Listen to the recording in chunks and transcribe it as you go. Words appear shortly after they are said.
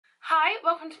Hi,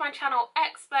 welcome to my channel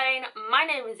Explain. My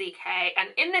name is EK and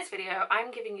in this video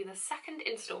I'm giving you the second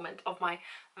instalment of my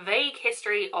vague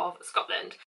history of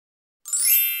Scotland.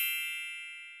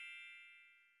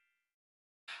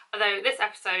 Although this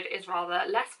episode is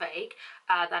rather less vague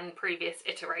than previous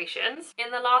iterations. In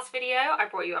the last video I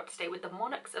brought you up to date with the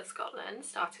monarchs of Scotland,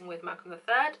 starting with Malcolm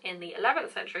III in the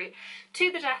 11th century to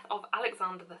the death of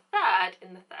Alexander III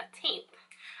in the 13th.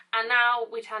 And now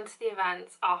we turn to the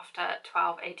events after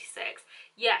 1286.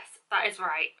 Yes, that is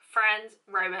right. Friends,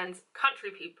 Romans, country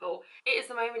people, it is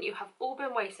the moment you have all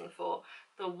been waiting for.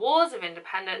 The Wars of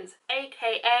Independence,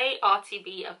 aka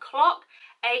RTB o'clock,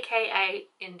 aka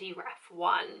Indie Ref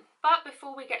 1. But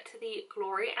before we get to the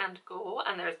glory and gore,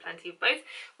 and there is plenty of both,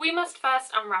 we must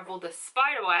first unravel the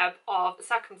spiderweb of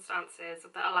circumstances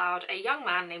that allowed a young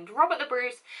man named Robert the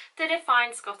Bruce to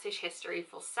define Scottish history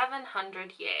for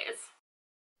 700 years.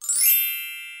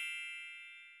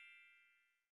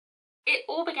 It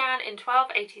all began in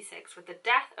 1286 with the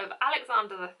death of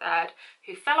Alexander III,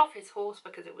 who fell off his horse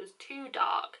because it was too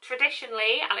dark.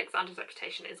 Traditionally, Alexander's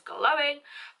reputation is glowing,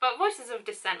 but voices of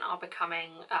dissent are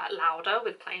becoming louder,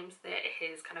 with claims that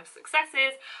his kind of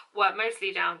successes were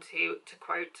mostly down to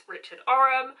quote Richard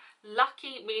Oram,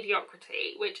 lucky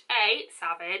mediocrity, which A,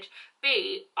 savage,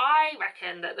 B, I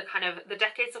reckon that the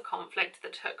decades of conflict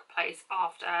that took place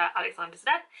after Alexander's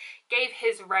death gave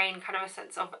his reign kind of a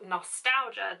sense of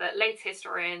nostalgia that later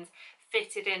historians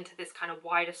fitted into this kind of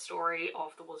wider story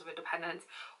of the Wars of Independence,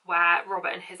 where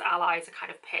Robert and his allies are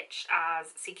kind of pitched as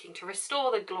seeking to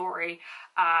restore the glory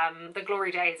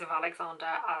days of Alexander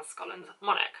as Scotland's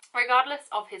monarch. Regardless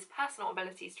of his personal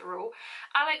abilities to rule,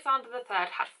 Alexander III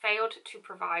had failed to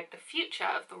provide the future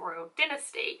of the royal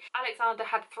dynasty. Alexander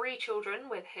had 3 children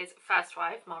with his first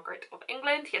wife, Margaret of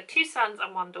England. He had 2 sons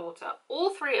and 1 daughter.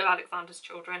 All 3 of Alexander's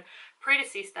children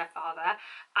predeceased their father,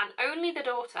 and only the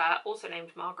daughter, also named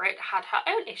Margaret, had her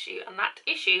own issue, and that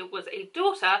issue was a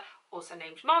daughter, also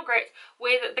named Margaret,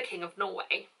 with the King of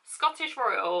Norway. Scottish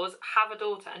royals have a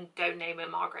daughter and don't name her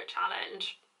Margaret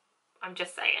challenge. I'm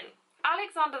just saying.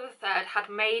 Alexander III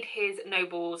had made his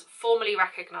nobles formally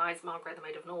recognise Margaret the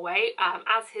Maid of Norway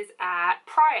as his heir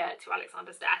prior to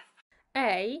Alexander's death.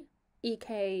 A,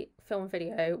 EK film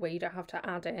video where you don't have to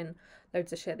add in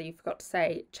loads of shit that you forgot to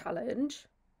say, challenge.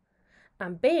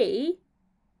 And B,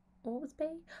 what was B?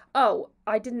 Oh,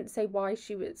 I didn't say why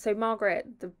she was... So Margaret,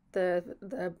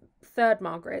 the third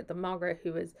Margaret, the Margaret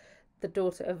who was the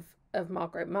daughter of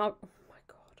Margaret... oh my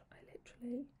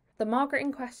God, the Margaret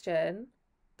in question,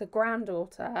 the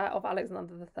granddaughter of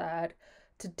Alexander III,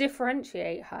 to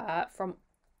differentiate her from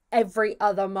every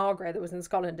other Margaret that was in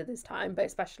Scotland at this time, but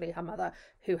especially her mother,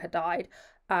 who had died,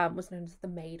 was known as the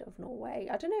Maid of Norway.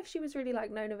 I don't know if she was really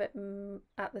known of it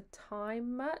at the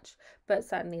time much, but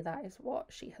certainly that is what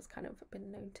she has kind of been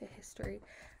known to history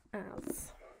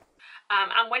as.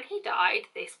 And when he died,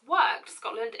 this worked.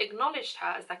 Scotland acknowledged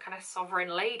her as their kind of sovereign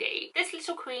lady. This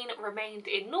little queen remained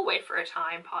in Norway for a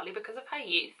time, partly because of her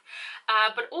youth,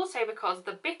 but also because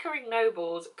the bickering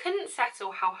nobles couldn't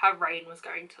settle how her reign was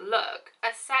going to look.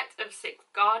 A set of 6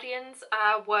 guardians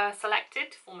were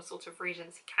selected to form a sort of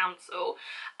regency council,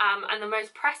 and the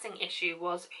most pressing issue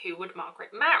was who would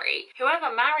Margaret marry.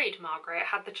 Whoever married Margaret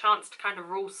had the chance to kind of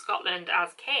rule Scotland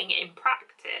as king in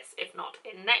practice, if not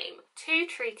in name. 2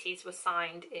 treaties were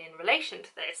signed in relation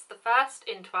to this. The first,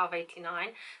 in 1289,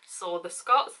 saw the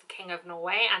Scots, the King of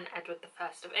Norway, and Edward I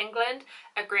of England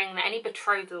agreeing that any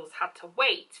betrothals had to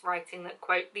wait, writing that,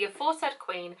 quote, "The aforesaid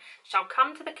Queen shall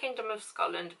come to the kingdom of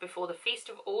Scotland before the Feast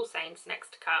of All Saints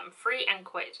next to come, free and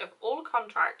quit of all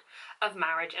contract of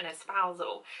marriage and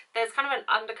espousal." There's kind of an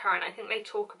undercurrent. I think they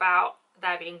talk about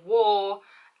there being war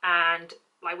and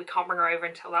we can't bring her over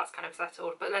until that's kind of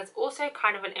settled, but there's also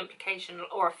kind of an implication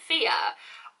or a fear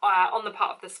on the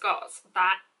part of the Scots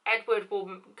that Edward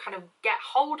will kind of get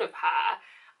hold of her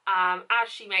as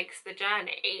she makes the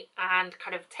journey and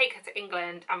kind of take her to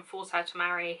England and force her to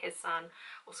marry his son,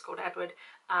 also called Edward,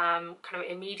 kind of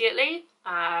immediately.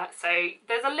 So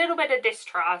there's a little bit of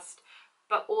distrust,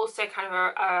 but also kind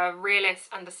of a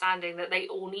realist understanding that they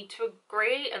all need to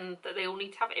agree and that they all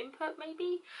need to have input,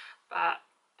 maybe. But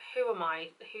who am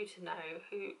I? Who to know?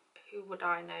 Who would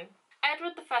I know?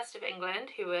 Edward I of England,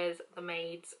 who was the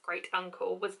maid's great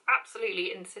uncle, was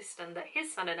absolutely insistent that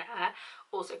his son and heir,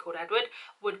 also called Edward,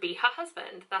 would be her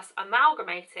husband, thus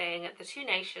amalgamating the 2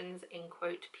 nations in,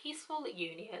 quote, peaceful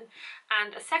union,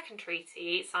 and a second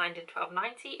treaty signed in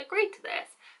 1290 agreed to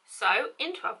this. So,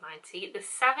 in 1290, the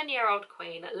 7-year-old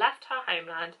queen left her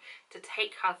homeland to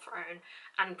take her throne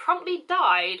and promptly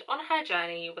died on her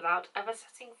journey without ever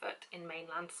setting foot in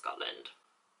mainland Scotland.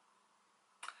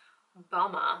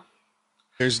 Bummer.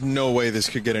 There's no way this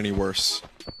could get any worse.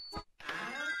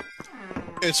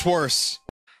 It's worse.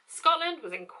 Scotland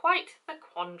was in quite the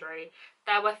quandary.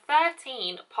 There were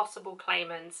 13 possible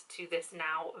claimants to this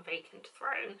now vacant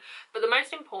throne, but the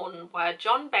most important were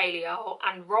John Balliol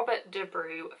and Robert de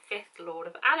Brew, 5th Lord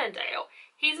of Annandale.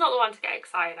 He's not the one to get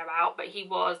excited about, but he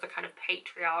was the kind of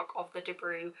patriarch of the de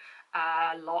Brew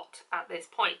lot at this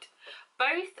point.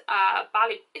 Both,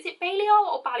 is it Balliol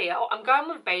or Balliol? I'm going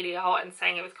with Balliol and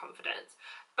saying it with confidence.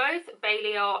 Both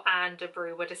Balliol and de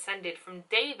Brew were descended from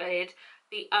David,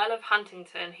 the Earl of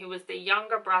Huntingdon, who was the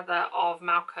younger brother of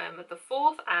Malcolm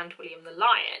IV and William the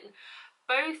Lion.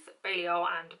 Both Balliol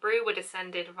and de Brew were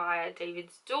descended via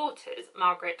David's daughters,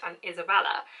 Margaret and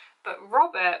Isabella, but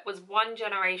Robert was one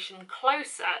generation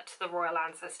closer to the royal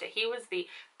ancestor. He was the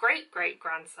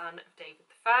great-great-grandson of David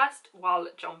I, while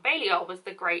John Balliol was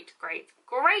the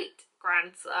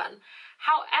great-great-great-grandson.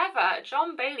 However,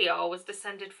 John Balliol was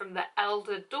descended from the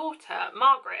elder daughter,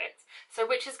 Margaret. So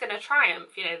which is going to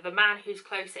triumph, you know, the man who's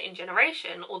closer in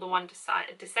generation or the one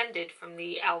descended from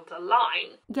the elder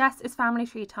line? Yes, it's family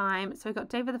tree time. So we've got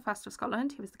David I of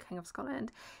Scotland, who was the King of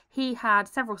Scotland. He had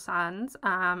several sons,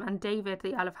 and David,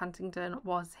 the Earl of Huntingdon,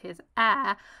 was his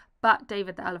heir. But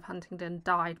David, the Earl of Huntingdon,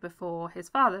 died before his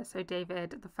father. So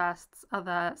David I's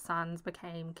other sons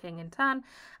became king in turn.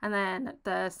 And then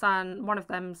one of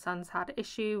them sons had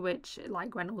issue, which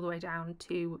went all the way down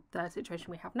to the situation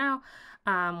we have now,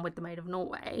 with the Maid of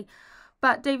Norway.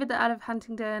 But David, the Earl of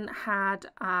Huntingdon, had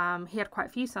quite a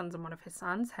few sons, and one of his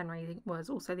sons, Henry, was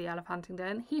also the Earl of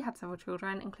Huntingdon. He had several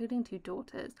children, including 2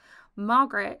 daughters.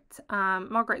 Margaret's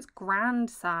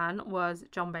grandson was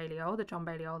John Balliol, the John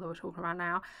Balliol that we're talking about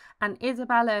now, and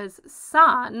Isabella's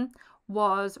son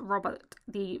was Robert,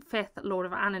 the 5th Lord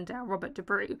of Annandale, Robert de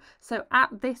Brew. So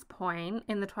at this point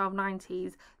in the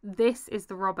 1290s, this is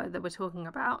the Robert that we're talking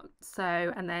about. So,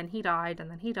 and then he died, and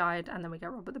then he died, and then we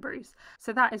get Robert the Bruce.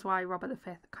 So that is why Robert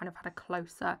V kind of had a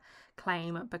closer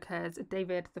claim, because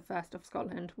David I of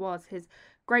Scotland was his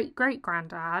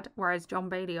great-great-granddad, whereas John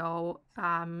Balliol,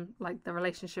 the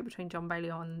relationship between John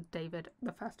Balliol and David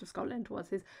I of Scotland was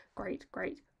his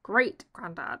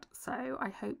great-great-great-granddad. So I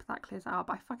hope that clears it up.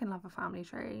 I fucking love a family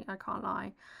tree, I can't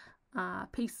lie.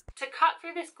 Peace. To cut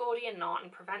through this Gordian knot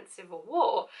and prevent civil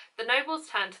war, the nobles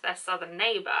turned to their southern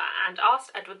neighbour and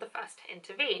asked Edward I to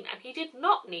intervene, and he did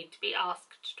not need to be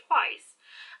asked twice.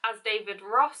 As David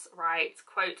Ross writes,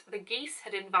 quote, "The geese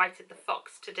had invited the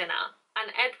fox to dinner,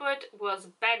 and Edward was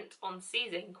bent on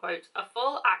seizing, quote, a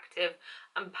full, active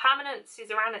and permanent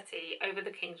suzerainty over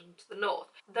the kingdom to the north.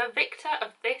 The victor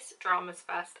of this drama's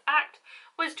first act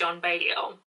was John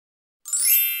Balliol."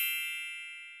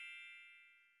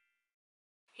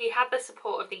 He had the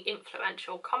support of the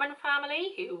influential Comyn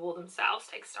family, who will themselves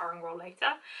take a starring role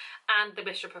later, and the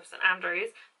Bishop of St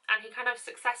Andrews, and he kind of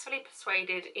successfully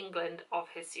persuaded England of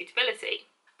his suitability.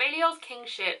 Balliol's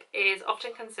kingship is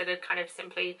often considered kind of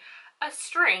simply a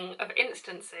string of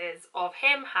instances of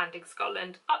him handing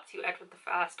Scotland up to Edward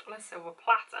I on a silver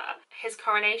platter. His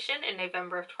coronation in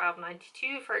November of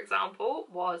 1292, for example,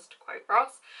 was, to quote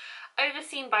Ross,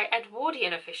 overseen by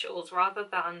Edwardian officials rather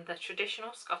than the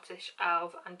traditional Scottish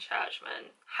earls and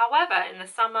churchmen. However, in the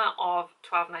summer of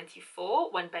 1294,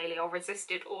 when Balliol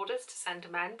resisted orders to send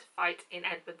men to fight in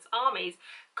Edward's armies,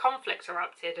 conflict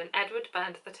erupted and Edward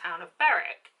burned the town of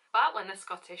Berwick. But when the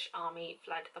Scottish army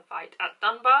fled the fight at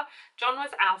Dunbar, John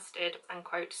was ousted and,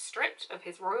 quote, stripped of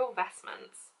his royal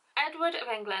vestments. Edward of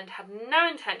England had no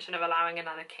intention of allowing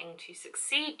another king to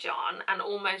succeed John, and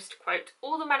almost, quote,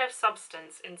 all the men of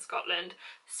substance in Scotland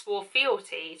swore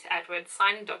fealty to Edward,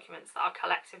 signing documents that are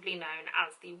collectively known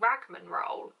as the Ragman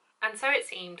Roll. And so it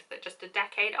seemed that just a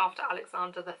decade after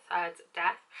Alexander III's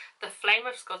death, the flame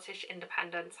of Scottish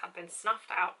independence had been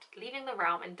snuffed out, leaving the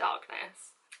realm in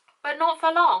darkness. But not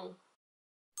for long.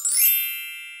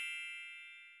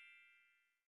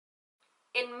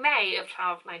 In May of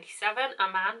 1297,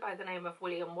 a man by the name of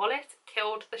William Wallace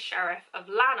killed the sheriff of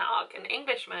Lanark, an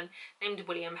Englishman named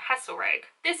William Heselrigg.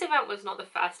 This event was not the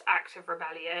first act of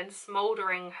rebellion.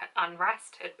 Smouldering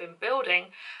unrest had been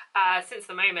building since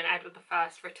the moment Edward I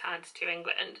returned to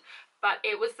England, but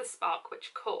it was the spark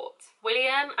which caught.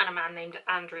 William and a man named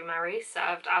Andrew Murray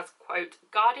served as, quote,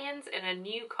 guardians in a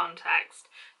new context,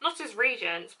 not as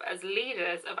regents, but as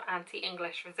leaders of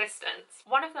anti-English resistance.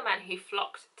 One of the men who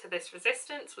flocked to this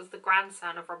resistance was the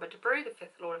grandson of Robert de Brew, the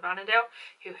 5th Lord of Annandale,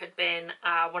 who had been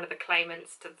one of the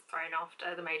claimants to the throne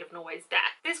after the Maid of Norway's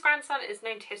death. This grandson is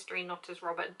known to history not as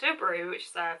Robert de Brew, which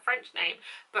is a French name,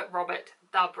 but Robert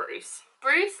the Bruce.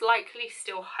 Bruce likely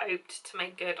still hoped to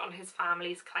make good on his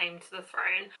family's claim to the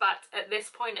throne, but at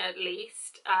this point at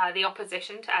least, the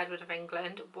opposition to Edward of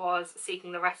England was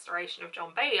seeking the restoration of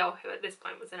John Balliol, who at this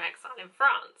point was in exile in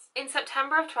France. In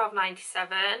September of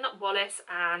 1297, Wallace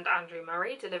and Andrew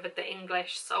Murray delivered the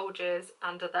English soldiers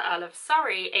under the Earl of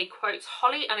Surrey a, quote,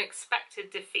 wholly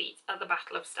unexpected defeat at the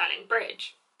Battle of Stirling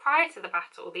Bridge. Prior to the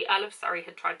battle, the Earl of Surrey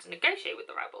had tried to negotiate with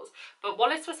the rebels, but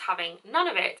Wallace was having none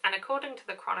of it, and according to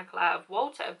the chronicler of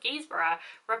Walter of Guisborough,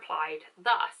 replied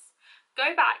thus: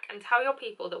 "Go back and tell your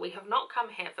people that we have not come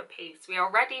here for peace. We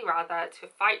are ready rather to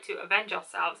fight to avenge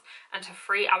ourselves and to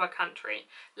free our country.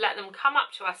 Let them come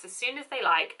up to us as soon as they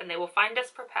like, and they will find us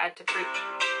prepared to prove..."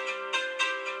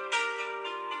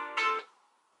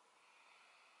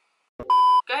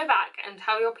 Go back and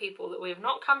tell your people that we have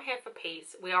not come here for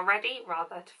peace. We are ready,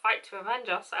 rather, to fight to avenge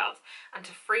ourselves and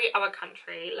to free our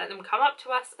country. Let them come up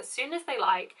to us as soon as they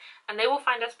like, and they will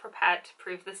find us prepared to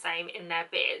prove the same in their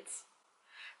beards.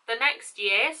 The next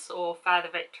year saw further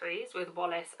victories, with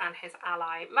Wallace and his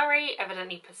ally Murray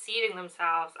evidently perceiving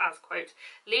themselves as, quote,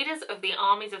 leaders of the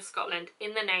armies of Scotland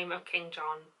in the name of King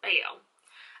John Balliol.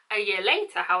 A year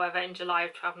later, however, in July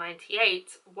of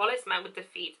 1298, Wallace met with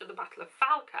defeat at the Battle of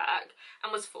Falkirk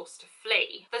and was forced to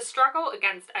flee. The struggle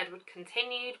against Edward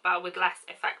continued, but with less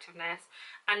effectiveness,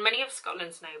 and many of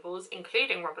Scotland's nobles,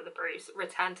 including Robert the Bruce,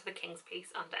 returned to the King's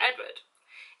Peace under Edward.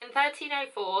 In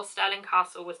 1304, Stirling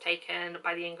Castle was taken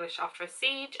by the English after a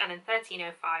siege, and in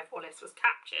 1305 Wallace was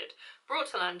captured, brought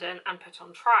to London and put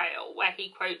on trial, where he,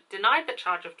 quote, denied the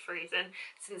charge of treason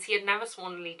since he had never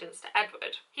sworn allegiance to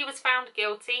Edward. He was found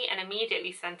guilty and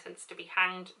immediately sentenced to be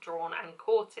hanged, drawn and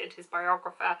quartered. His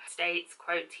biographer states,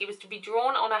 quote, he was to be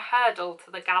drawn on a hurdle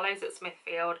to the gallows at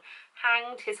Smithfield,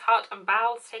 hanged, his heart and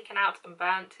bowels taken out and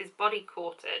burnt, his body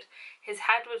quartered. His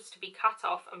head was to be cut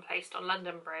off and placed on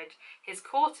London Bridge, his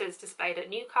quarters displayed at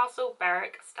Newcastle,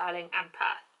 Berwick, Stirling and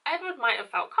Perth. Edward might have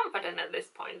felt confident at this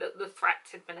point that the threat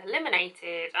had been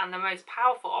eliminated and the most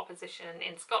powerful opposition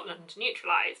in Scotland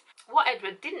neutralised. What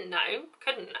Edward couldn't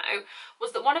know,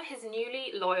 was that one of his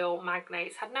newly loyal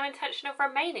magnates had no intention of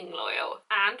remaining loyal,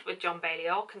 and with John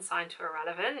Balliol consigned to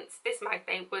irrelevance, this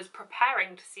magnate was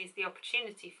preparing to seize the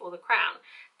opportunity for the crown.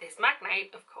 This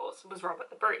magnate, of course, was Robert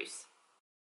the Bruce.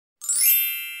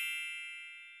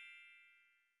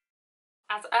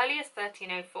 As early as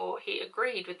 1304, he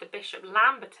agreed with the Bishop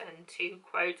Lamberton to,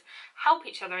 quote, help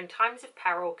each other in times of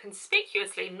peril,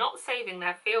 conspicuously not saving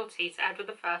their fealty to Edward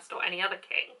I or any other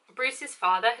king. Bruce's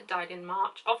father had died in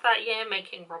March of that year,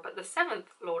 making Robert VII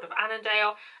Lord of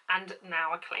Annandale and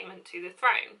now a claimant to the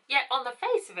throne. Yet on the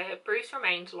face of it, Bruce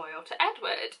remained loyal to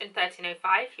Edward. In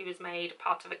 1305, he was made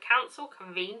part of a council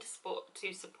convened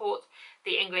to support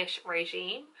the English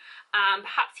regime.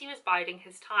 Perhaps he was biding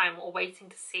his time or waiting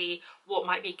to see what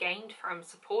might be gained from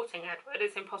supporting Edward.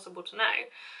 It's impossible to know.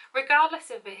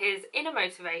 Regardless of his inner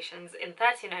motivations, in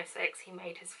 1306 he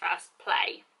made his first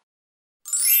play.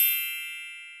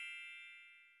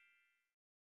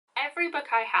 Every book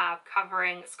I have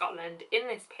covering Scotland in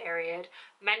this period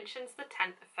mentions the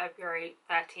 10th of February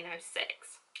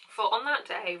 1306. For on that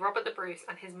day, Robert the Bruce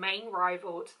and his main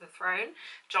rival to the throne,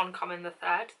 John Comyn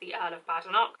III, the Earl of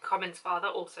Badenoch, Comyn's father,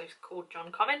 also called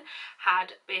John Comyn,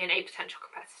 had been a potential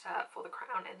competitor for the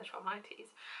crown in the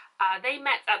 1290s. They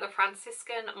met at the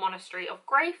Franciscan monastery of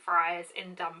Greyfriars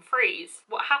in Dumfries.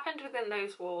 What happened within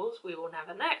those walls, we will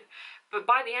never know. But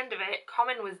by the end of it,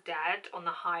 Comyn was dead on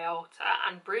the high altar,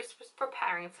 and Bruce was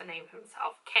preparing to name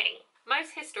himself king.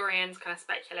 Most historians kind of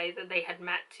speculate that they had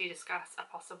met to discuss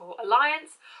a possible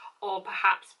alliance, or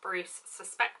perhaps Bruce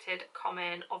suspected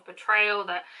Comyn of betrayal,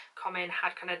 that Comyn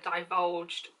had kind of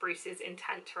divulged Bruce's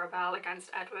intent to rebel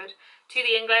against Edward to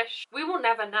the English. We will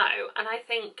never know, and I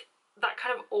think that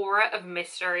kind of aura of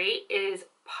mystery is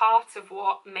part of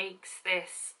what makes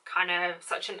this kind of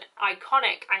such an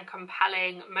iconic and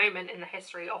compelling moment in the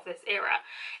history of this era.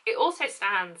 It also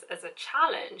stands as a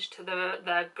challenge to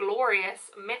the glorious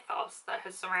mythos that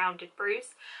has surrounded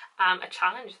Bruce, a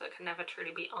challenge that can never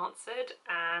truly be answered,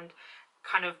 and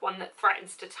kind of one that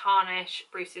threatens to tarnish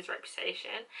Bruce's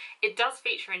reputation. It does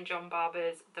feature in John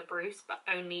Barber's The Bruce, but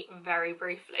only very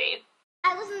briefly.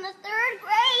 I was in the 3rd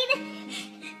grade.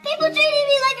 People treated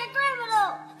me like a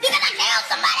criminal because I killed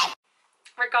somebody.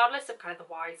 Regardless of kind of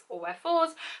the whys or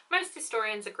wherefores, most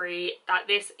historians agree that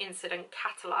this incident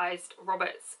catalysed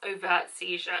Robert's overt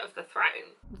seizure of the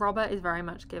throne. Robert is very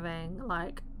much giving,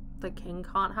 like, the king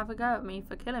can't have a go at me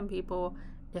for killing people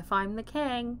if I'm the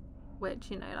king,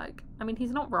 which, you know, like, I mean,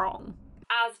 he's not wrong.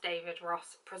 As David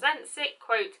Ross presents it,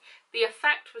 quote, the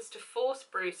effect was to force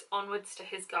Bruce onwards to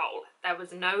his goal. There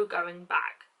was no going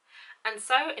back. And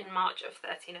so in March of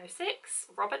 1306,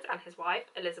 Robert and his wife,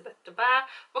 Elizabeth de Burgh,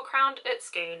 were crowned at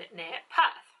Scone near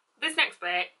Perth. This next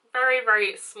bit, very,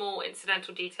 very small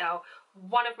incidental detail,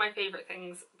 one of my favourite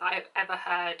things that I've ever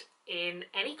heard in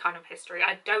any kind of history.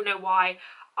 I don't know why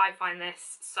I find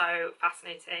this so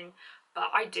fascinating, but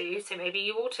I do, so maybe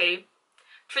you will too.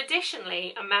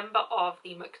 Traditionally, a member of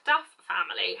the Macduff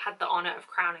family had the honour of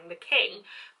crowning the king,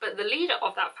 but the leader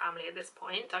of that family at this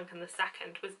point, Duncan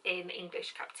II, was in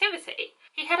English captivity.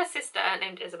 He had a sister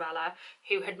named Isabella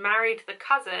who had married the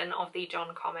cousin of the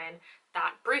John Comyn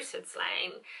that Bruce had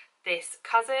slain. This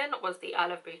cousin was the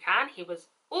Earl of Buchan. He was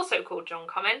also called John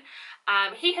Comyn.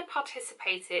 He had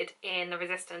participated in the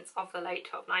resistance of the late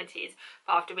 1290s,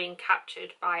 but after being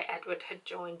captured by Edward had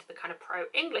joined the kind of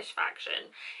pro-English faction.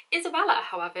 Isabella,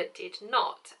 however, did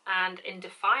not, and in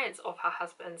defiance of her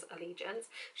husband's allegiance,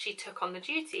 she took on the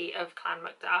duty of Clan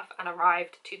Macduff and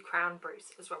arrived to crown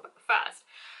Bruce as Robert I.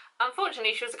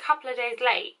 Unfortunately, she was a couple of days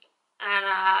late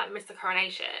and missed the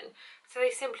coronation, so they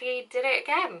simply did it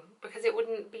again because it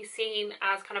wouldn't be seen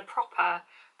as kind of proper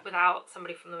without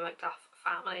somebody from the Macduff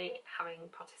family having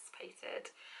participated.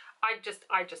 I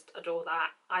just adore that.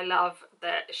 I love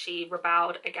that she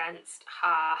rebelled against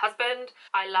her husband.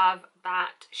 I love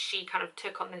that she kind of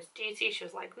took on this duty. She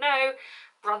was like, no,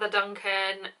 Brother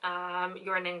Duncan,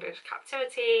 you're in English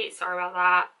captivity. Sorry about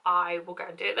that. I will go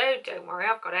and do it though. Don't worry,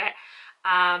 I've got it.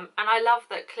 And I love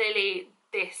that clearly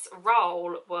this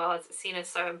role was seen as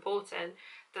so important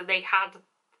that they had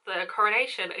the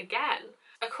coronation again.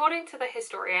 According to the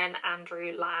historian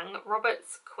Andrew Lang,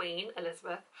 Robert's queen,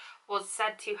 Elizabeth, was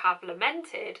said to have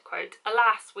lamented, quote,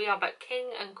 "Alas, we are but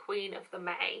king and queen of the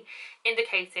May,"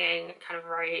 indicating kind of a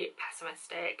very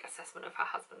pessimistic assessment of her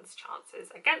husband's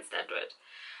chances against Edward.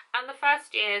 And the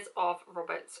first years of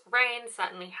Robert's reign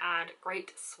certainly had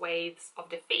great swathes of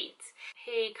defeat.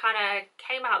 He kind of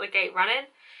came out the gate running.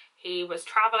 He was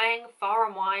travelling far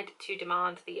and wide to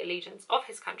demand the allegiance of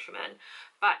his countrymen,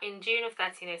 but in June of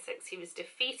 1306 he was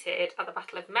defeated at the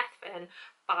Battle of Methven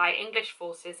by English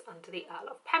forces under the Earl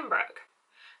of Pembroke.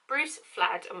 Bruce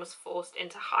fled and was forced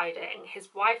into hiding.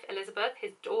 His wife Elizabeth,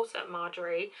 his daughter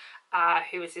Marjorie,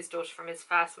 who was his daughter from his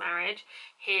first marriage,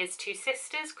 his two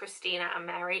sisters Christina and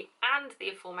Mary, and the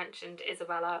aforementioned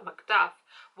Isabella Macduff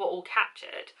were all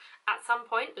captured. At some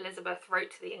point Elizabeth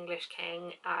wrote to the English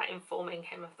king informing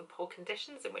him of the poor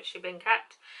conditions in which she'd been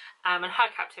kept, and her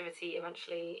captivity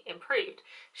eventually improved.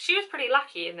 She was pretty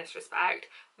lucky in this respect.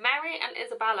 Mary and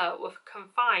Isabella were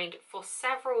confined for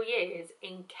several years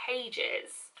in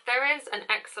cages. There is an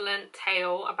excellent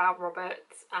tale about Robert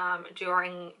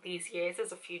during these years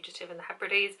as a fugitive in the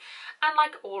Hebrides, and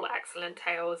like all excellent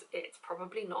tales, it's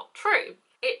probably not true.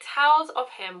 It tells of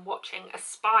him watching a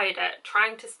spider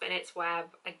trying to spin its web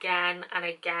again and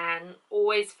again,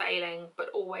 always failing but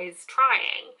always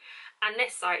trying. And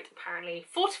this sight apparently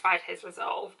fortified his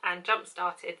resolve and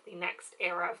jump-started the next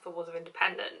era of the Wars of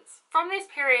Independence. From this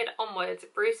period onwards,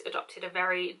 Bruce adopted a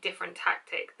very different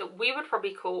tactic that we would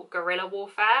probably call guerrilla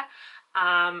warfare,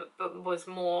 but was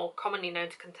more commonly known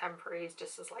to contemporaries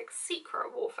just as like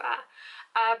secret warfare.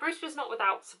 Bruce was not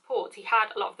without support. He had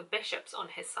a lot of the bishops on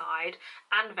his side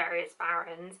and various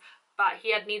barons, but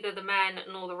he had neither the men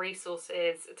nor the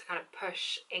resources to kind of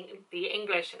push the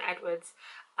English and Edward's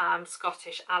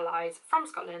Scottish allies from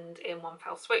Scotland in one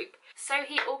fell swoop. So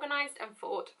he organised and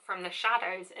fought from the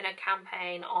shadows in a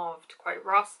campaign of, to quote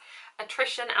Ross,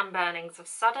 attrition and burnings of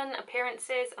sudden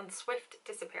appearances and swift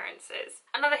disappearances.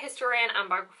 Another historian and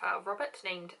biographer of Robert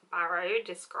named Barrow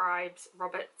describes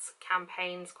Robert's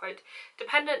campaigns, quote,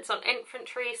 dependence on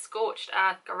infantry, scorched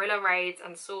earth, guerrilla raids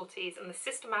and sorties, and the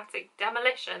systematic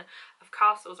demolition of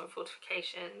castles and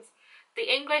fortifications. The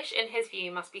English, in his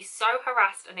view, must be so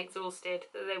harassed and exhausted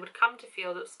that they would come to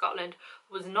feel that Scotland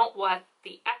was not worth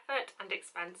the effort and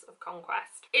expense of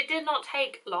conquest. It did not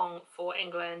take long for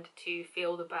England to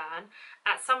feel the burn.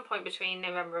 At some point between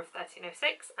November of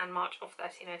 1306 and March of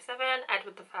 1307,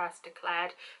 Edward I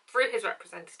declared through his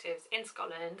representatives in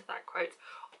Scotland that, quote,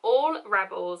 all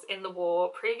rebels in the war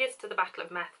previous to the Battle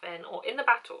of Methven or in the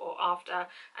battle or after,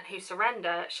 and who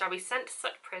surrender, shall be sent to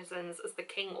such prisons as the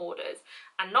king orders,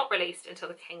 and not released until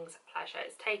the king's pleasure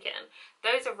is taken.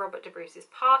 Those of Robert de Bruce's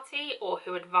party, or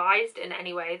who advised in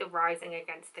any way the rising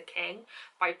against the king,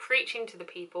 by preaching to the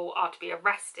people, are to be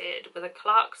arrested, with the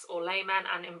clerks or laymen,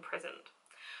 and imprisoned.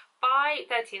 By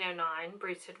 1309,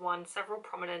 Bruce had won several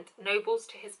prominent nobles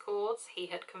to his cause. He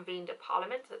had convened a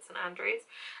parliament at St Andrews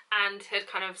and had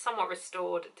kind of somewhat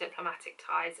restored diplomatic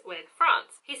ties with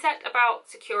France. He set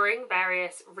about securing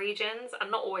various regions,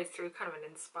 and not always through kind of an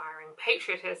inspiring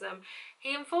patriotism.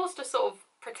 He enforced a sort of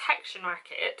protection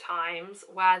racket at times,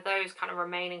 where those kind of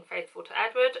remaining faithful to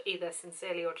Edward, either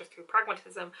sincerely or just through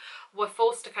pragmatism, were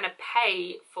forced to kind of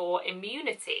pay for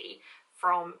immunity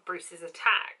from Bruce's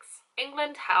attacks.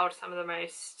 England held some of the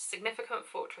most significant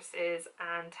fortresses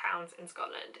and towns in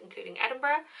Scotland, including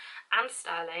Edinburgh and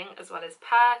Stirling, as well as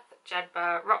Perth,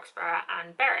 Jedburgh, Roxburgh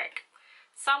and Berwick.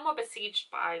 Some were besieged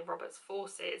by Robert's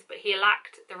forces, but he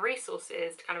lacked the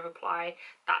resources to kind of apply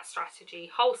that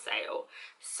strategy wholesale.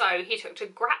 So he took to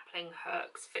grappling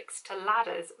hooks fixed to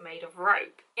ladders made of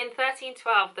rope. In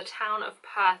 1312, the town of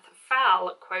Perth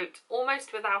fell, quote,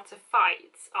 almost without a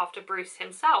fight, after Bruce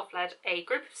himself led a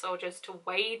group of soldiers to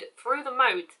wade through the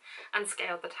moat and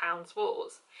scale the town's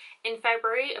walls. In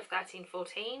February of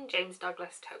 1314, James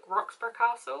Douglas took Roxburgh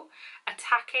Castle,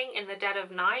 attacking in the dead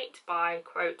of night by,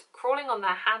 quote, crawling on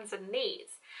their hands and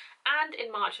knees. And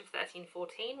in March of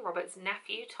 1314, Robert's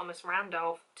nephew, Thomas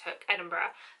Randolph, took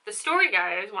Edinburgh. The story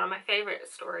goes, one of my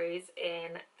favourite stories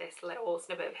in this little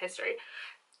snippet of history,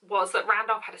 was that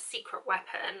Randolph had a secret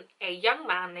weapon, a young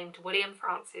man named William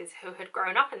Francis, who had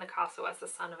grown up in the castle as the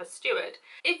son of a steward.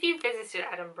 If you've visited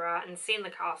Edinburgh and seen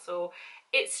the castle,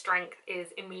 its strength is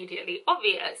immediately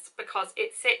obvious because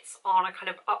it sits on a kind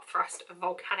of upthrust of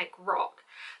volcanic rock.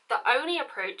 The only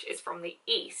approach is from the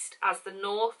east, as the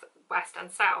north, west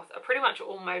and south are pretty much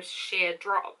almost sheer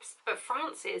drops. But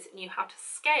Francis knew how to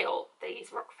scale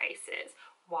these rock faces.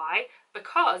 Why?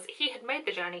 Because he had made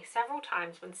the journey several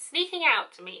times when sneaking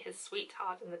out to meet his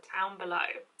sweetheart in the town below.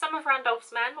 Some of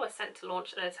Randolph's men were sent to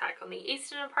launch an attack on the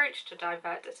eastern approach to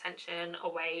divert attention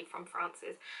away from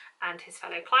Francis and his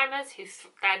fellow climbers, who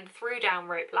then threw down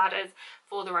rope ladders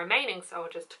for the remaining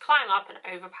soldiers to climb up and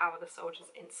overpower the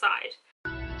soldiers inside.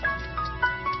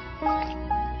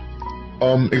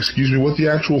 Excuse me, what the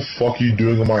actual fuck are you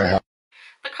doing in my house?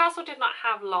 The castle did not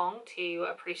have long to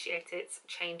appreciate its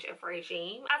change of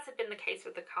regime. As had been the case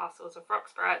with the castles of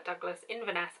Roxburgh, Douglas,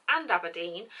 Inverness and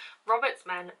Aberdeen, Robert's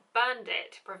men burned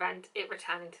it to prevent it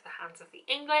returning to the hands of the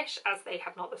English, as they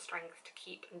had not the strength to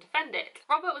keep and defend it.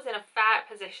 Robert was in a fair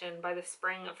position by the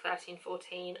spring of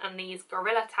 1314, and these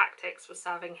guerrilla tactics were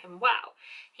serving him well.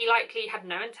 He likely had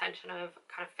no intention of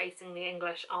kind of facing the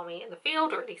English army in the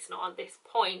field, or at least not at this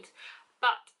point.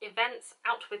 But events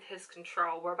out with his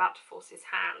control were about to force his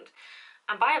hand.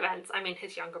 And by events, I mean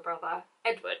his younger brother,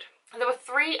 Edward. There were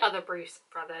three other Bruce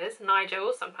brothers,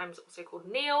 Nigel, sometimes also called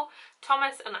Neil,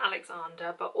 Thomas and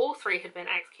Alexander, but all three had been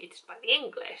executed by the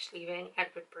English, leaving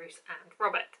Edward Bruce and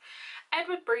Robert.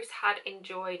 Edward Bruce had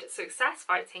enjoyed success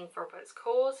fighting for Robert's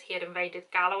cause. He had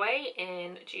invaded Galloway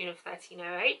in June of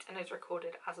 1308 and is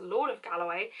recorded as Lord of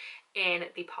Galloway in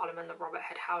the Parliament that Robert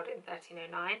had held in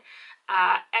 1309.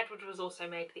 Edward was also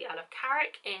made the Earl of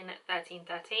Carrick in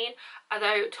 1313,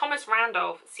 although Thomas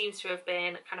Randolph seems to have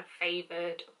been kind of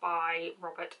favoured by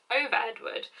Robert over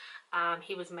Edward.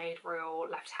 He was made royal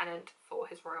lieutenant for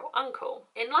his royal uncle.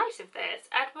 In light of this,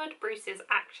 Edward Bruce's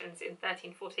actions in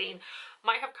 1314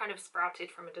 might have kind of sprouted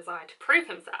from a desire to prove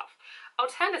himself.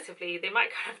 Alternatively, they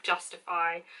might kind of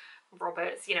justify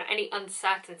Robert's, any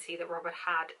uncertainty that Robert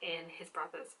had in his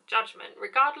brother's judgment.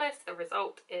 Regardless, the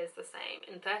result is the same.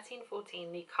 In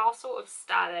 1314, the castle of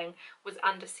Stirling was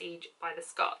under siege by the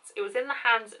Scots. It was in the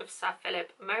hands of Sir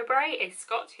Philip Mowbray, a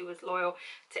Scot who was loyal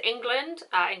to England.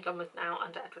 England was now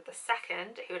under Edward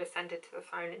II, who had ascended to the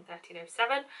throne in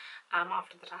 1307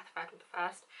 after the death of Edward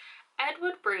I.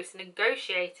 Edward Bruce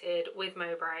negotiated with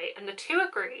Mowbray, and the two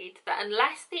agreed that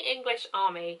unless the English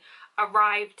army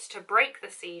arrived to break the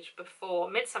siege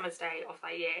before Midsummer's Day of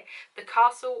that year, the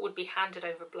castle would be handed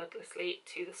over bloodlessly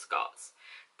to the Scots.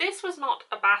 This was not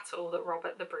a battle that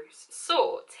Robert the Bruce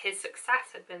sought. His success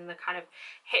had been the kind of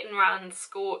hit-and-run,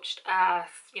 scorched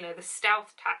earth, the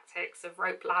stealth tactics of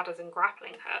rope ladders and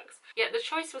grappling hooks. Yet the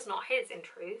choice was not his, in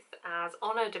truth, as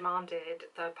honour demanded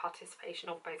the participation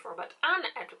of both Robert and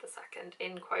Edward II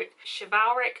in, quote,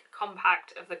 chivalric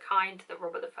compact of the kind that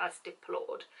Robert I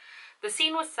deplored. The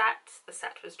scene was set, the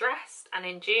set was dressed, and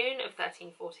in June of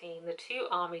 1314 the two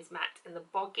armies met in the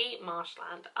boggy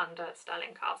marshland under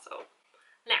Stirling Castle.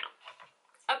 Now,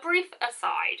 a brief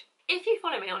aside. If you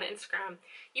follow me on Instagram,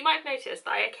 you might have noticed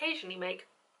that I occasionally make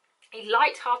a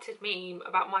light-hearted meme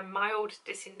about my mild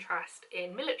disinterest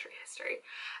in military history.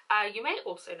 You may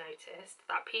also notice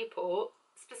that people,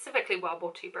 specifically World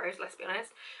War II bros, let's be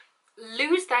honest,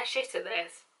 lose their shit at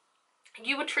this.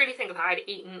 You would truly think that I'd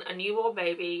eaten a newborn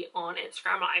baby on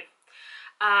Instagram Live.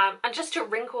 And just to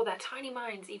wrinkle their tiny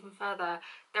minds even further,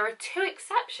 there are two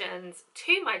exceptions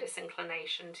to my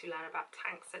disinclination to learn about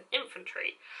tanks and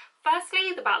infantry.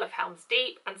 Firstly, the Battle of Helm's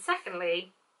Deep, and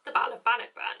secondly, the Battle of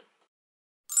Bannockburn.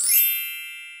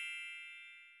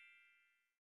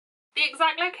 The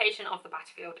exact location of the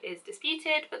battlefield is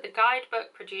disputed, but the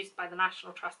guidebook produced by the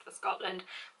National Trust for Scotland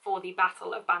for the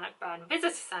Battle of Bannockburn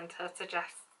Visitor Centre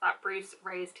suggests that Bruce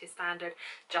raised his standard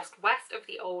just west of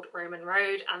the old Roman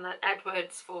road, and that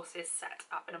Edward's forces set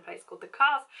up in a place called the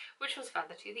Carse, which was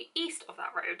further to the east of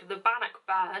that road. The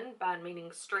Bannockburn, burn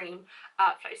meaning stream,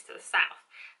 flows to the south.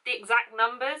 The exact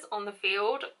numbers on the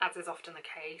field, as is often the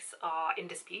case, are in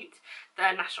dispute.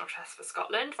 The National Trust for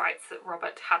Scotland writes that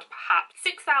Robert had perhaps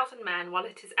 6,000 men, while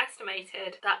it is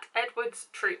estimated that Edward's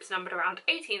troops numbered around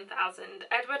 18,000.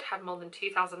 Edward had more than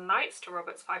 2,000 knights to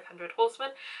Robert's 500 horsemen,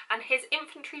 and his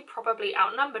infantry probably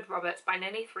outnumbered Robert's by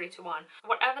nearly 3 to 1.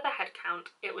 Whatever the head count,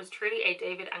 it was truly a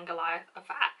David and Goliath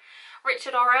affair.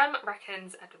 Richard Oram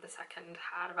reckons Edward II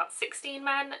had about 16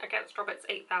 men against Robert's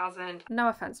 8,000. No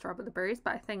offence to Robert the Bruce,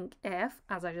 but I think if,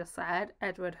 as I just said,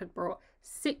 Edward had brought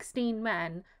 16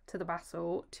 men to the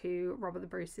battle to Robert the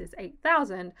Bruce's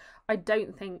 8,000, I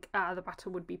don't think the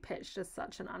battle would be pitched as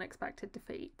such an unexpected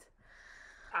defeat.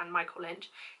 And Michael Lynch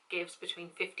gives between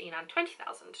 15 and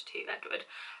 20,000 to Edward.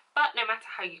 But no matter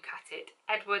how you cut it,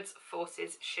 Edward's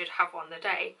forces should have won the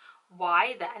day.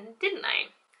 Why then didn't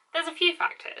they? There's a few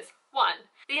factors. 1.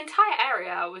 The entire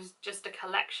area was just a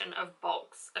collection of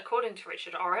bogs. According to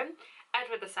Richard Oram,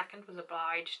 Edward II was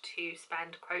obliged to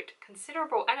spend, quote,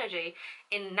 considerable energy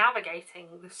in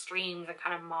navigating the streams and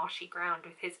kind of marshy ground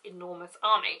with his enormous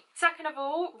army. Second of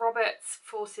all, Robert's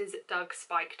forces dug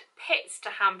spiked pits to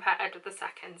hamper Edward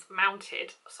II's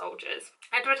mounted soldiers.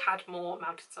 Edward had more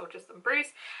mounted soldiers than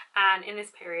Bruce, and in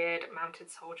this period,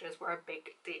 mounted soldiers were a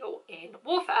big deal in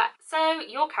warfare. So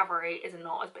your cavalry is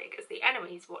not as big as the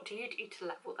enemy's. What do you do to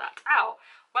level that out?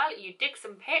 Well, you dig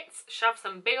some pits, shove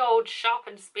some big old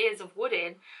sharpened spears of wood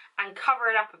in, and cover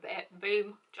it up a bit.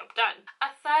 Boom, job done.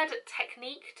 A third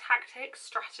technique, tactic,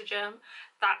 stratagem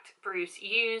that Bruce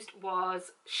used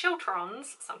was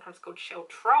schiltrons, sometimes called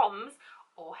schiltroms,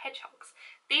 or hedgehogs.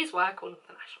 These were, according to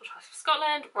the National Trust for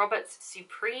Scotland, Robert's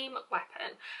supreme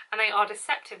weapon, and they are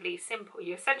deceptively simple.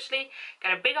 You essentially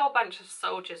get a big old bunch of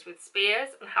soldiers with spears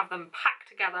and have them packed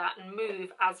together and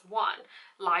move as one,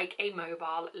 like a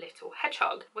mobile little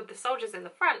hedgehog, with the soldiers in the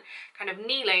front kind of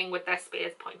kneeling with their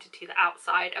spears pointed to the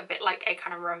outside, a bit like a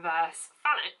kind of reverse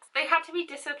phalanx. They had to be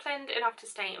disciplined enough to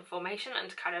stay in formation and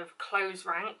to kind of close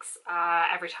ranks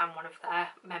every time one of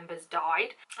their members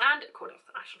died. And according to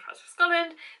the National Trust for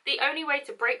Scotland, the only way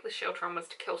to break the schiltron was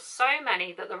to kill so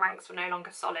many that the ranks were no longer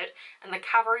solid and the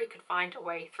cavalry could find a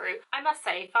way through. I must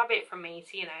say, far be it from me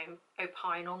to,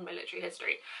 opine on military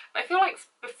history, but I feel like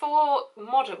before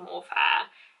modern warfare,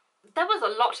 there was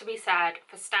a lot to be said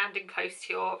for standing close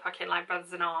to your fucking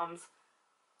brothers in arms.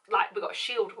 Like, we got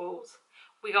shield walls,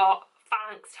 we got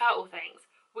phalanx turtle things,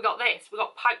 we got this, we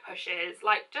got pike pushes,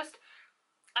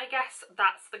 I guess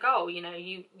that's the goal,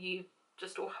 you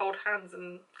just all hold hands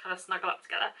and kind of snuggle up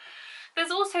together.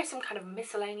 There's also some kind of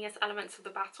miscellaneous elements of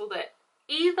the battle that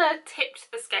either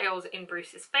tipped the scales in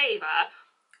Bruce's favour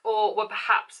or were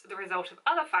perhaps the result of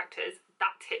other factors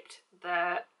that tipped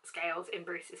the scales in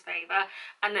Bruce's favour,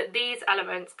 and that these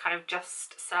elements kind of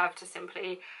just serve to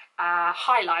simply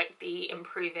highlight the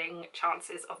improving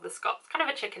chances of the Scots. Kind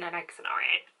of a chicken and egg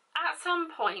scenario. At some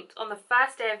point on the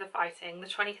first day of the fighting, the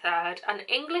 23rd, an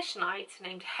English knight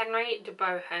named Henry de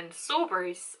Bohun saw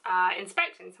Bruce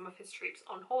inspecting some of his troops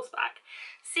on horseback.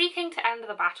 Seeking to end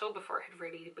the battle before it had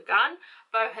really begun,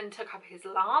 Bohun took up his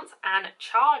lance and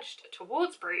charged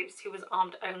towards Bruce, who was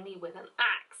armed only with an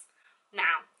axe.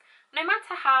 Now, no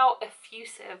matter how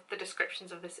effusive the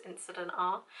descriptions of this incident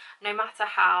are, no matter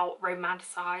how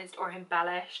romanticised or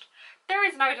embellished, there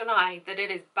is no denying that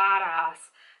it is badass.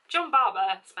 John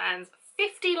Barber spends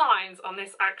 50 lines on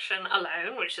this action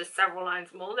alone, which is several lines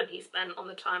more than he spent on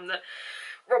the time that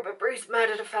Robert Bruce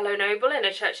murdered a fellow noble in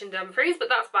a church in Dumfries, but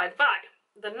that's by the by.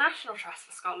 The National Trust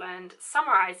for Scotland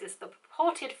summarises the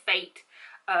purported fate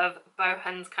of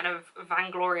Bohun's kind of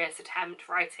vainglorious attempt,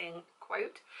 writing,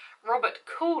 quote, Robert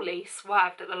coolly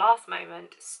swerved at the last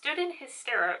moment, stood in his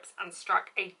stirrups and struck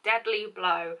a deadly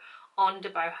blow on de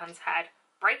Bohun's head,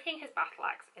 breaking his battle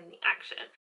axe in the action.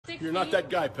 You're not that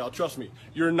guy, pal. Trust me.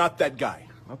 You're not that guy.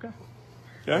 Okay.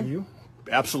 Yeah? Are you?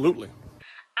 Absolutely.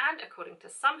 And according to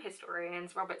some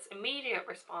historians, Robert's immediate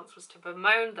response was to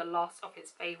bemoan the loss of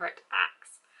his favourite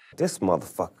axe. This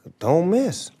motherfucker don't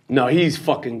miss. No, he's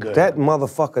fucking good. That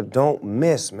motherfucker don't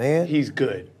miss, man. He's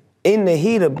good. In the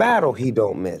heat of battle, he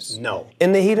don't miss. No.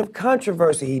 In the heat of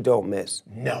controversy, he don't miss.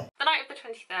 No. The night of the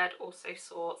 23rd also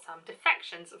saw some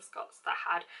defections of Scots that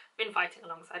had been fighting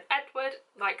alongside Edward,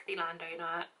 like the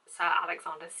landowner Sir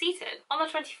Alexander Seton. On the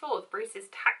 24th,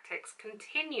 Bruce's tactics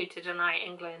continued to deny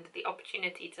England the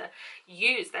opportunity to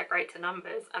use their greater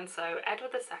numbers, and so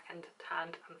Edward II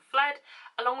turned and fled,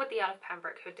 along with the Earl of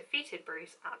Pembroke, who had defeated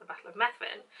Bruce at the Battle of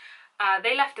Methven.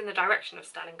 They left in the direction of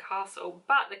Stirling Castle,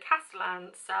 but the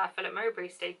Castellan, Sir Philip Mowbray,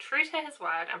 stayed true to his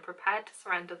word and prepared to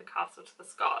surrender the castle to the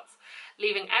Scots,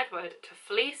 leaving Edward to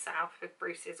flee south with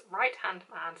Bruce's right-hand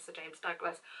man, Sir James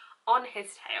Douglas, on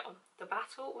his tail. The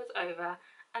battle was over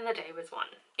and the day was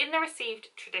won. In the received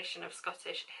tradition of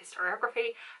Scottish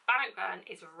historiography, Bannockburn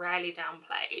is rarely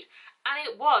downplayed, and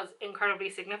it was incredibly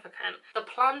significant. The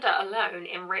plunder alone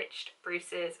enriched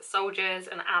Bruce's soldiers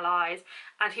and allies,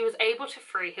 and he was able to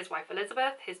free his wife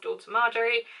Elizabeth, his daughter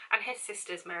Marjorie, and his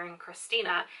sisters Mary and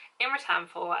Christina in return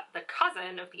for the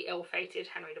cousin of the ill-fated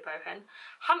Henry de Bohun,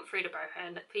 Humphrey de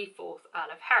Bohun, the 4th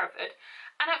Earl of Hereford.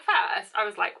 And at first I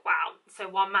was like, wow, so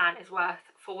one man is worth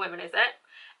 4 women, is it?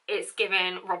 It's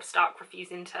given Robb Stark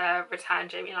refusing to return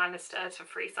Jaime Lannister to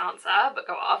free Sansa, but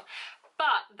go off.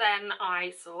 But then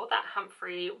I saw that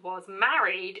Humphrey was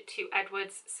married to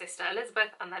Edward's sister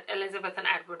Elizabeth, and that Elizabeth and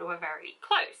Edward were very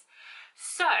close.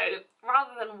 So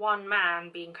rather than one man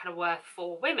being kind of worth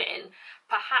 4 women,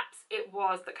 perhaps it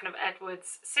was that kind of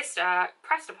Edward's sister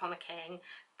pressed upon the king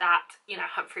that, you know,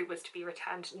 Humphrey was to be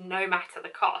returned no matter the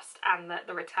cost, and that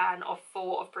the return of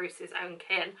 4 of Bruce's own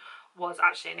kin was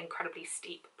actually an incredibly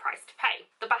steep price to pay.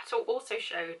 The battle also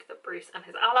showed that Bruce and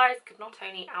his allies could not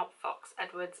only outfox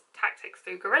Edward's tactics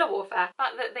through guerrilla warfare,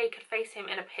 but that they could face him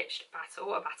in a pitched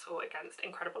battle, a battle against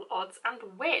incredible odds,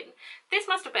 and win. This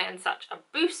must have been such a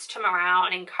boost to morale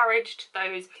and encouraged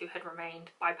those who had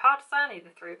remained bipartisan,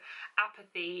 either through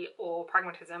apathy or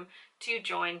pragmatism, to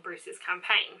join Bruce's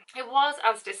campaign. It was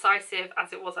as decisive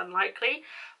as it was unlikely,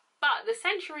 but the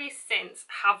centuries since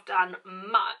have done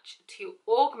much to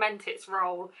augment its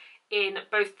role in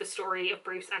both the story of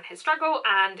Bruce and his struggle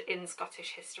and in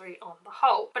Scottish history on the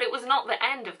whole. But it was not the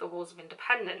end of the Wars of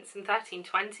Independence. In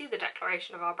 1320, the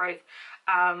Declaration of Arbroath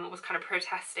was kind of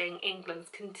protesting England's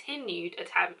continued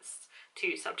attempts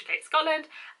to subjugate Scotland,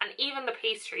 and even the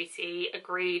peace treaty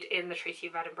agreed in the Treaty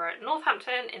of Edinburgh at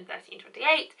Northampton in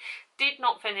 1328 did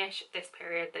not finish this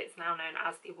period that is now known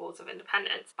as the Wars of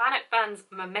Independence. Bannockburn's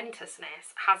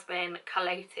momentousness has been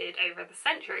collated over the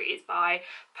centuries by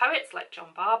poets like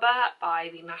John Barber,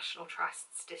 by the National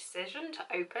Trust's decision to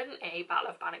open a Battle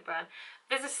of Bannockburn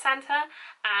visitor centre,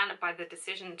 and by the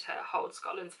decision to hold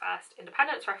Scotland's first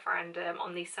independence referendum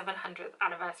on the 700th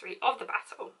anniversary of the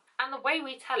battle. And the way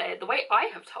we tell it, the way I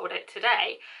have told it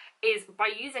today, is by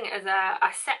using it as a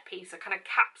set piece, a kind of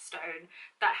capstone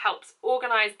that helps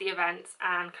organise the events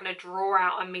and kind of draw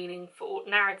out a meaningful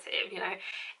narrative. You know,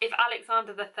 if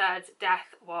Alexander III's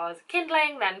death was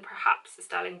kindling, then perhaps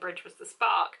Stirling Bridge was the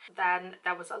spark. Then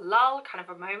there was a lull, kind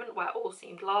of a moment where all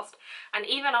seemed lost, and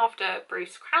even after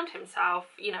Bruce crowned himself,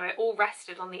 you know, it all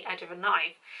rested on the edge of a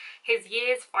knife. His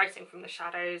years fighting from the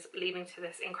shadows, leading to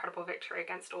this incredible victory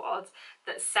against all odds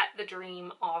that set the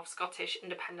dream of Scottish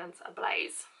independence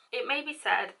ablaze. It may be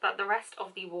said that the rest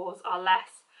of the wars are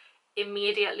less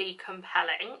immediately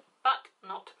compelling, but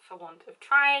not for want of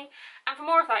trying, and for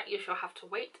more of that you shall have to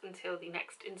wait until the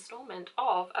next instalment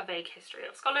of A Vague History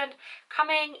of Scotland,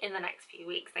 coming in the next few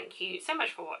weeks. Thank you so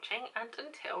much for watching, and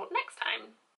until next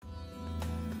time.